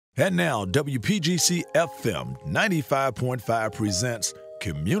And now, WPGC-FM 95.5 presents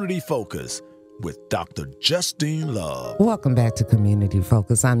Community Focus with Dr. Justine Love. Welcome back to Community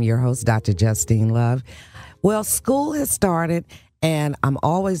Focus. I'm your host, Dr. Justine Love. Well, school has started, and I'm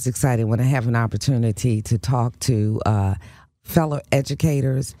always excited when I have an opportunity to talk to fellow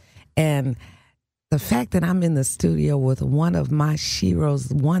educators. And the fact that I'm in the studio with one of my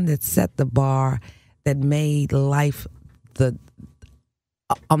sheroes, one that set the bar, that made life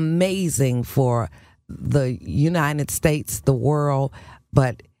amazing for the United States, the world,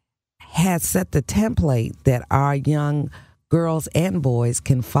 but has set the template that our young girls and boys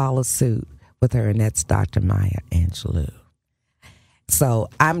can follow suit with her, and that's Dr. Maya Angelou. So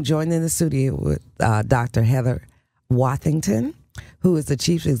I'm joined in the studio with Dr. Heather Wathington, who is the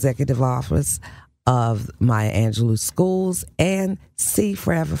Chief Executive Officer of Maya Angelou Schools and See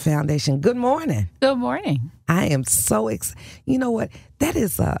Forever Foundation. Good morning. Good morning. I am so excited. You know what? That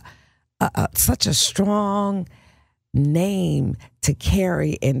is such a strong name to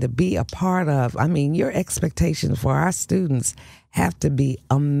carry and to be a part of. I mean, your expectations for our students have to be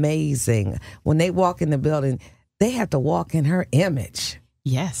amazing. When they walk in the building, they have to walk in her image.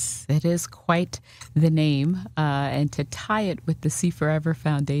 Yes, it is quite the name. And to tie it with the See Forever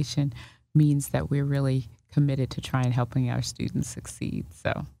Foundation means that we're really committed to trying helping our students succeed.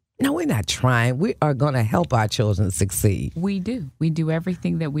 So no, we're not trying. We are going to help our children succeed. We do. We do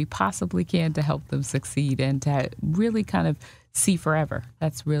everything that we possibly can to help them succeed and to really kind of see forever.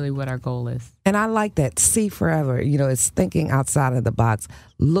 That's really what our goal is. And I like that, see forever. You know, it's thinking outside of the box,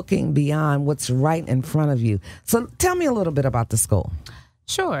 looking beyond what's right in front of you. So tell me a little bit about the school.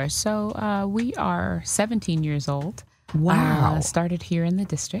 Sure. So we are 17 years old. Wow. Started here in the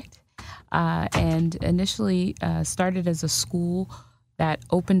district. And initially started as a school that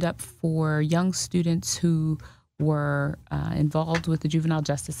opened up for young students who were involved with the juvenile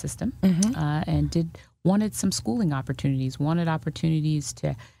justice system and wanted some schooling opportunities, wanted opportunities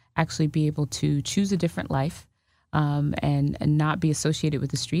to actually be able to choose a different life and not be associated with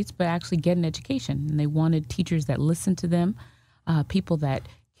the streets, but actually get an education. And they wanted teachers that listened to them, people that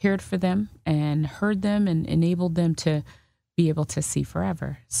cared for them and heard them and enabled them to be able to see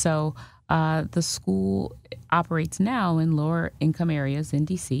forever. So the school operates now in lower income areas in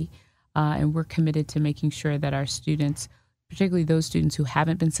D.C., and we're committed to making sure that our students, particularly those students who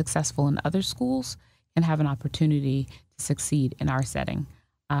haven't been successful in other schools, can have an opportunity to succeed in our setting.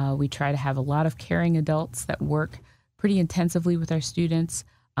 We try to have a lot of caring adults that work pretty intensively with our students.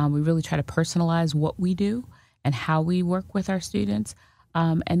 We really try to personalize what we do and how we work with our students.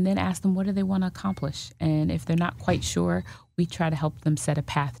 And then ask them what do they want to accomplish. And if they're not quite sure, we try to help them set a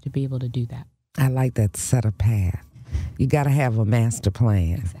path to be able to do that. I like that, set a path. You got to have a master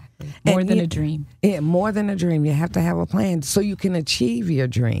plan. Exactly. More than a dream. Yeah, more than a dream. You have to have a plan so you can achieve your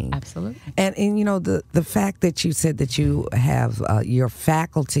dream. Absolutely. And you know, the fact that you said that you have your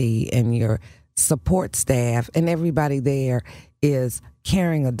faculty and your support staff and everybody there is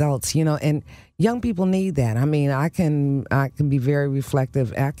caring adults, you know, and young people need that. I mean, I can be very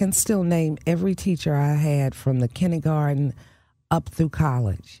reflective. I can still name every teacher I had from the kindergarten up through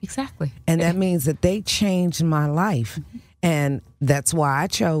college. Exactly. And that means that they changed my life. Mm-hmm. And that's why I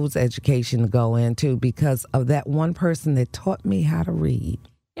chose education to go into, because of that one person that taught me how to read.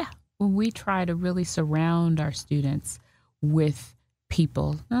 Yeah. When we try to really surround our students with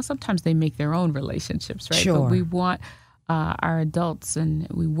people, now sometimes they make their own relationships, right? Sure. But we want our adults, and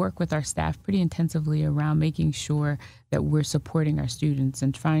we work with our staff pretty intensively around making sure that we're supporting our students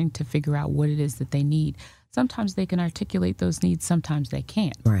and trying to figure out what it is that they need. Sometimes they can articulate those needs, sometimes they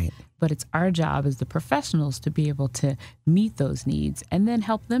can't. Right. But it's our job as the professionals to be able to meet those needs and then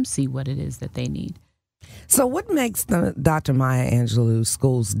help them see what it is that they need. So what makes the Dr. Maya Angelou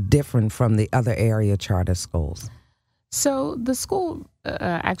schools different from the other area charter schools? So the school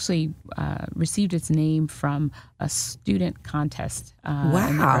actually received its name from a student contest in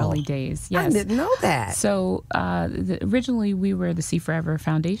the early days. Yes. I didn't know that. So originally we were the See Forever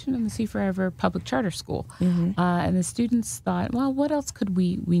Foundation and the See Forever Public Charter School. Mm-hmm. And the students thought, well, what else could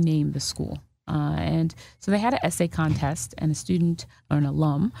we name the school? And so they had an essay contest, and a student or an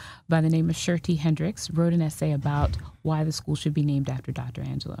alum by the name of Shirty Hendricks wrote an essay about why the school should be named after Dr.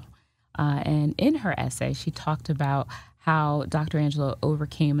 Angelou. And in her essay, she talked about how Dr. Angelou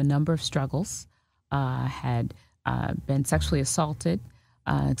overcame a number of struggles, had been sexually assaulted,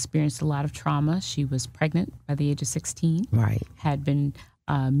 experienced a lot of trauma. She was pregnant by the age of 16, right? Had been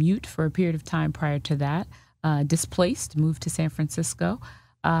mute for a period of time prior to that, displaced, moved to San Francisco,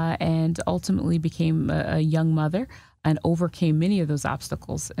 and ultimately became a young mother and overcame many of those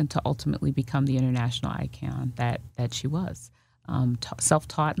obstacles and to ultimately become the international icon that she was.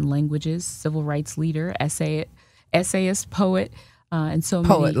 self-taught in languages, civil rights leader, essayist, poet, and so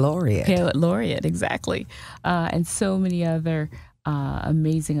many Poet laureate, exactly, and so many other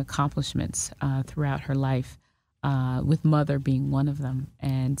amazing accomplishments throughout her life, with Mother being one of them.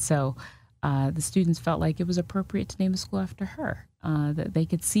 And so the students felt like it was appropriate to name the school after her, that they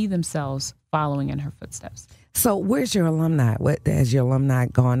could see themselves following in her footsteps. So where's your alumni? Has your alumni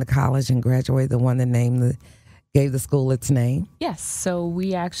gone to college and graduated, the one that gave the school its name? Yes. So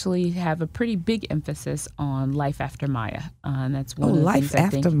we actually have a pretty big emphasis on life after Maya. And that's one of the life things I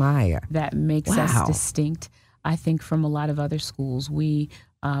think after Maya that makes us distinct, I think, from a lot of other schools. We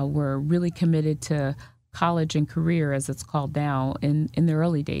were really committed to college and career, as it's called now, in the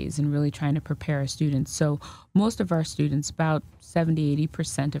early days, and really trying to prepare our students. So most of our students, about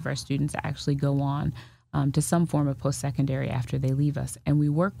 70-80% of our students, actually go on to some form of post-secondary after they leave us. And we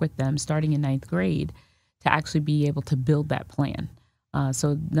work with them starting in 9th grade to actually be able to build that plan.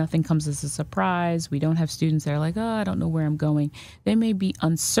 So nothing comes as a surprise. We don't have students that are like, I don't know where I'm going. They may be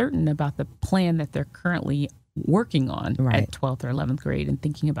uncertain about the plan that they're currently working on at 12th or 11th grade and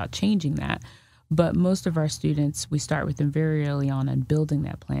thinking about changing that. But most of our students, we start with them very early on building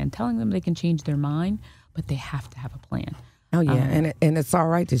that plan, telling them they can change their mind, but they have to have a plan. Oh, yeah. And it's all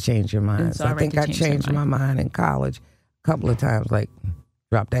right to change your mind. So I think I changed my mind in college a couple of times, like,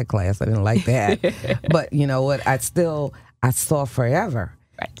 dropped that class. I didn't like that. But you know what? I saw forever.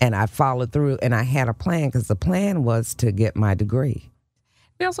 Right. And I followed through, and I had a plan, because the plan was to get my degree.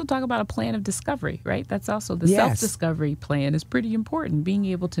 We also talk about a plan of discovery, right? That's also the self-discovery plan is pretty important. Being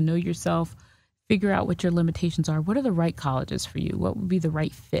able to know yourself, figure out what your limitations are. What are the right colleges for you? What would be the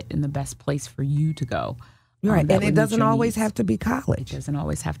right fit and the best place for you to go? Right. And it doesn't always have to be college. It doesn't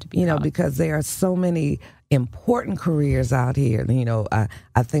always have to be college. Because there are so many important careers out here.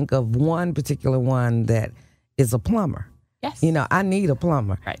 I think of one particular one that is a plumber. Yes. I need a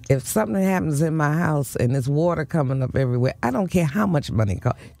plumber. Right. If something happens in my house and there's water coming up everywhere, I don't care how much money it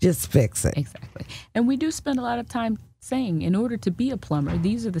costs. Just fix it. Exactly. And we do spend a lot of time saying, in order to be a plumber,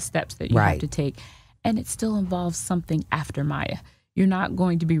 these are the steps that you have to take. And it still involves something after Maya. You're not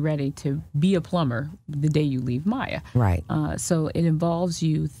going to be ready to be a plumber the day you leave Maya. Right. So it involves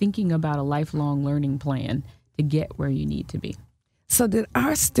you thinking about a lifelong learning plan to get where you need to be. So did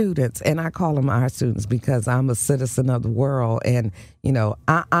our students, and I call them our students because I'm a citizen of the world, and,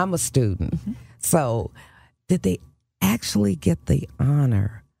 I'm a student. Mm-hmm. So did they actually get the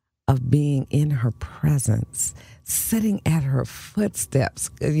honor of being in her presence, sitting at her footsteps,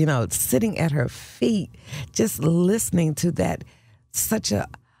 sitting at her feet, just listening to that such a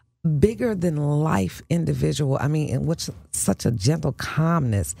bigger than life individual? I mean, in which such a gentle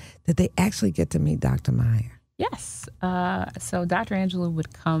calmness, that they actually get to meet Dr. Meyer? Yes. So Dr. Angelou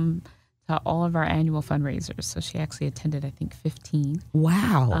would come to all of our annual fundraisers. So she actually attended, I think, 15.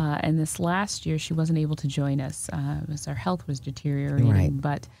 Wow. And this last year, she wasn't able to join us as her health was deteriorating,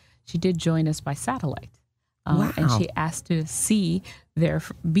 but she did join us by satellite. Wow. And she asked to see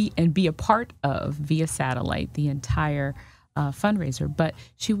be a part of, via satellite, the entire fundraiser. But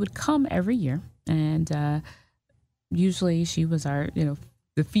she would come every year, and usually she was our,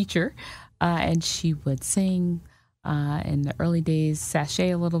 the feature, and she would sing in the early days,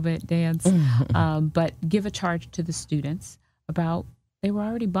 sashay a little bit, dance, but give a charge to the students about they were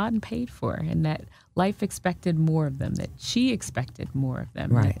already bought and paid for, and that life expected more of them, that she expected more of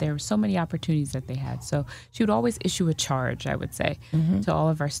them, that there were so many opportunities that they had. So she would always issue a charge, I would say, to all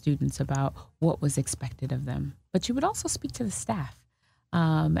of our students about what was expected of them. But she would also speak to the staff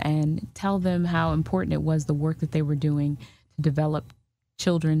and tell them how important it was, the work that they were doing to develop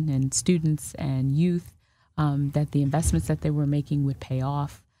children and students and youth, that the investments that they were making would pay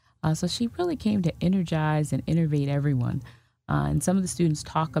off. So she really came to energize and innovate everyone. And some of the students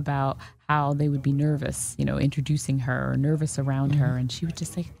talk about how they would be nervous, introducing her, or nervous around her. And she would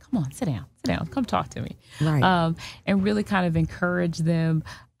just say, come on, sit down, come talk to me. Right. And really kind of encourage them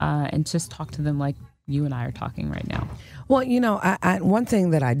and just talk to them like you and I are talking right now. Well, one thing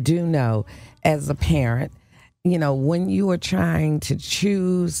that I do know as a parent, when you are trying to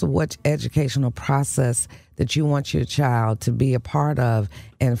choose which educational process that you want your child to be a part of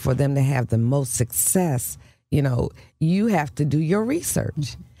and for them to have the most success, you have to do your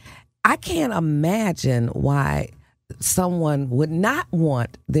research. I can't imagine why someone would not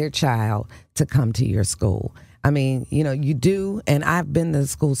want their child to come to your school. I mean, you do, and I've been to the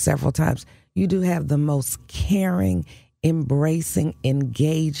school several times. You do have the most caring, embracing,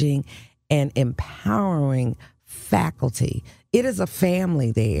 engaging, and empowering faculty. It is a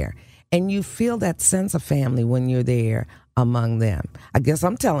family there, and you feel that sense of family when you're there among them. I guess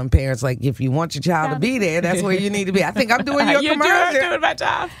I'm telling parents, like, if you want your child to be there, that's where you need to be. I think I'm doing your commercial. You're doing my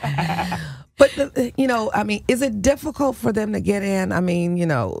job. But, is it difficult for them to get in? I mean,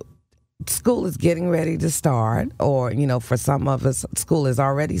 school is getting ready to start, or, for some of us, school has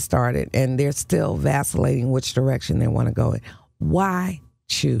already started, and they're still vacillating which direction they want to go in. Why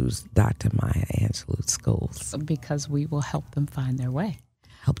choose Dr. Maya Angelou schools? Because we will help them find their way.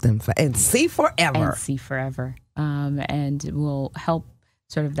 Help them and see forever. And we'll help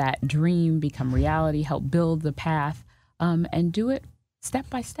sort of that dream become reality, help build the path, and do it step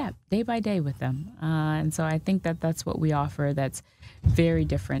by step, day by day with them. And so I think that's what we offer that's very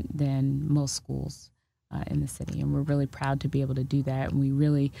different than most schools in the city. And we're really proud to be able to do that. And we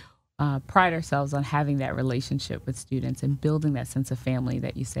really pride ourselves on having that relationship with students and building that sense of family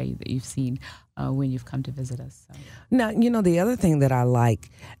that you say that you've seen when you've come to visit us. So. Now, the other thing that I like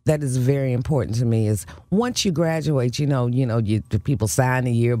that is very important to me is once you graduate, the people sign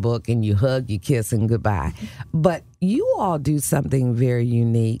the yearbook and you hug, you kiss, and goodbye. But you all do something very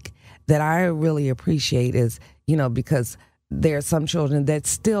unique that I really appreciate is, because there are some children that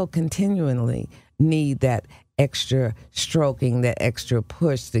still continually need that extra stroking, that extra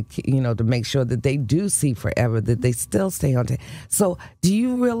push to make sure that they do see forever, that they still stay on time. So do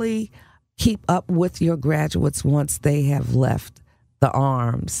you really keep up with your graduates once they have left the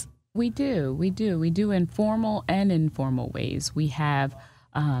arms? We do in formal and informal ways. We have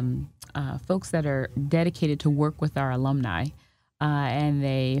folks that are dedicated to work with our alumni, and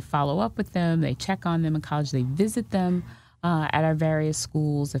they follow up with them, they check on them in college, they visit them at our various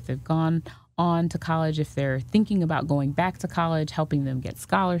schools. If they've gone on to college, if they're thinking about going back to college, helping them get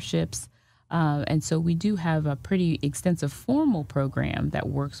scholarships. And so we do have a pretty extensive formal program that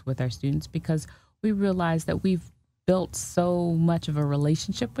works with our students because we realize that we've built so much of a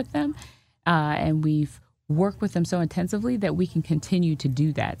relationship with them and we've worked with them so intensively that we can continue to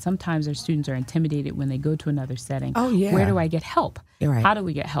do that. Sometimes our students are intimidated when they go to another setting. Oh, yeah. Where do I get help? Right. How do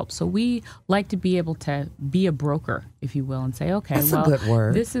we get help? So we like to be able to be a broker, if you will, and say, okay, That's a good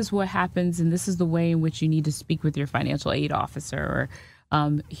word. This is what happens and this is the way in which you need to speak with your financial aid officer,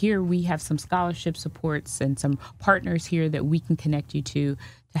 or here we have some scholarship supports and some partners here that we can connect you to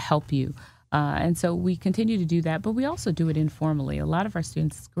help you. And so we continue to do that, but we also do it informally. A lot of our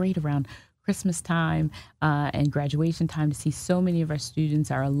students, it's great around Christmas time and graduation time to see so many of our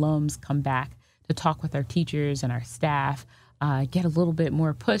students, our alums, come back to talk with our teachers and our staff, get a little bit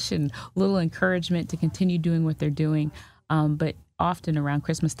more push and a little encouragement to continue doing what they're doing. But often around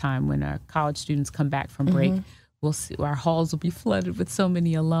Christmas time when our college students come back from break, we'll see our halls will be flooded with so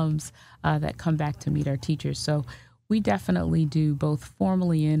many alums that come back to meet our teachers. So we definitely do both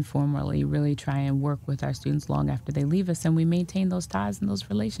formally and informally really try and work with our students long after they leave us, and we maintain those ties and those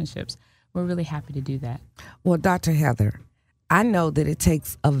relationships. We're really happy to do that. Well, Dr. Heather, I know that it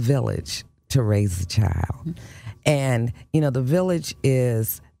takes a village to raise a child. And, the village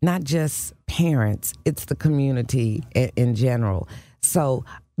is not just parents, it's the community in general. So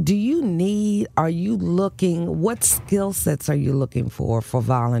are you looking, what skill sets are you looking for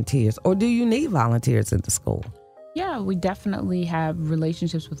volunteers? Or do you need volunteers in the school? Yeah, we definitely have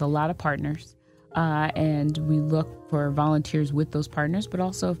relationships with a lot of partners. And we look for volunteers with those partners, but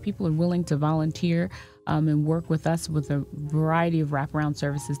also if people are willing to volunteer and work with us with a variety of wraparound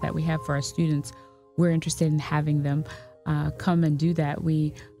services that we have for our students, we're interested in having them come and do that.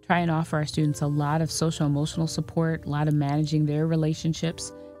 We try and offer our students a lot of social emotional support, a lot of managing their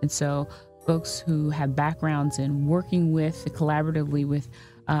relationships. And so folks who have backgrounds in working with collaboratively with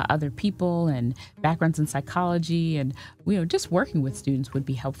other people and backgrounds in psychology and just working with students would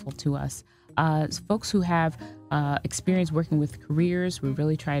be helpful to us. Folks who have experience working with careers, we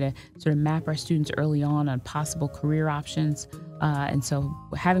really try to sort of map our students early on possible career options. And so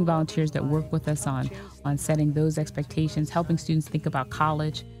having volunteers that work with us on setting those expectations, helping students think about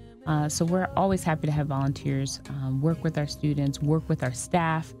college. So we're always happy to have volunteers work with our students, work with our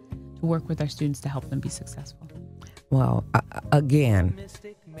staff, to work with our students to help them be successful. Well, again,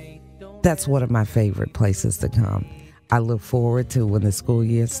 that's one of my favorite places to come. I look forward to when the school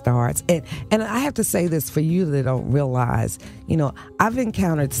year starts. And I have to say this for you that don't realize, I've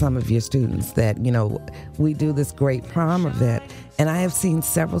encountered some of your students that, we do this great prom event, and I have seen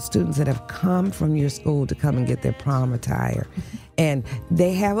several students that have come from your school to come and get their prom attire. And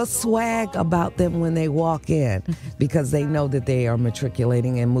they have a swag about them when they walk in because they know that they are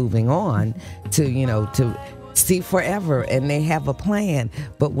matriculating and moving on to see forever, and they have a plan.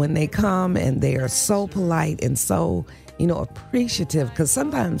 But when they come and they are so polite and so, appreciative, because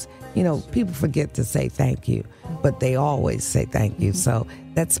sometimes, people forget to say thank you, but they always say thank you. So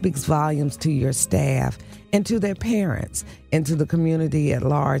that speaks volumes to your staff and to their parents and to the community at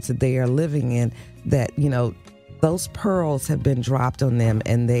large that they are living in, that, those pearls have been dropped on them,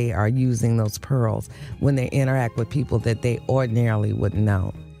 and they are using those pearls when they interact with people that they ordinarily wouldn't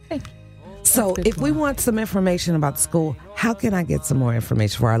know. Thank you. So if we want some information about the school, how can I get some more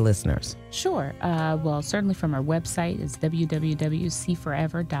information for our listeners? Sure. Well, certainly from our website is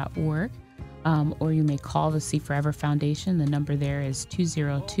www.cforever.org, or you may call the See Forever Foundation. The number there is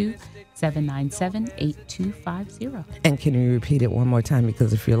 202-797-8250. And can you repeat it one more time?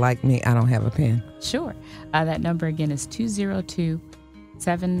 Because if you're like me, I don't have a pen. Sure. That number again is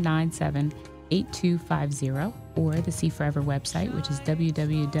 202-797-8250, or the See Forever website, which is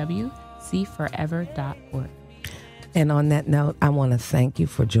www.cforever.org. And on that note, I want to thank you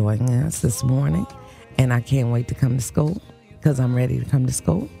for joining us this morning. And I can't wait to come to school, because I'm ready to come to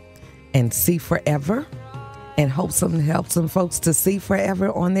school and see forever, and help some folks to see forever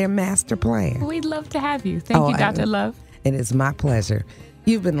on their master plan. We'd love to have you. Thank you, Dr. Love. It is my pleasure.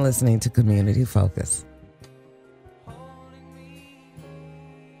 You've been listening to Community Focus.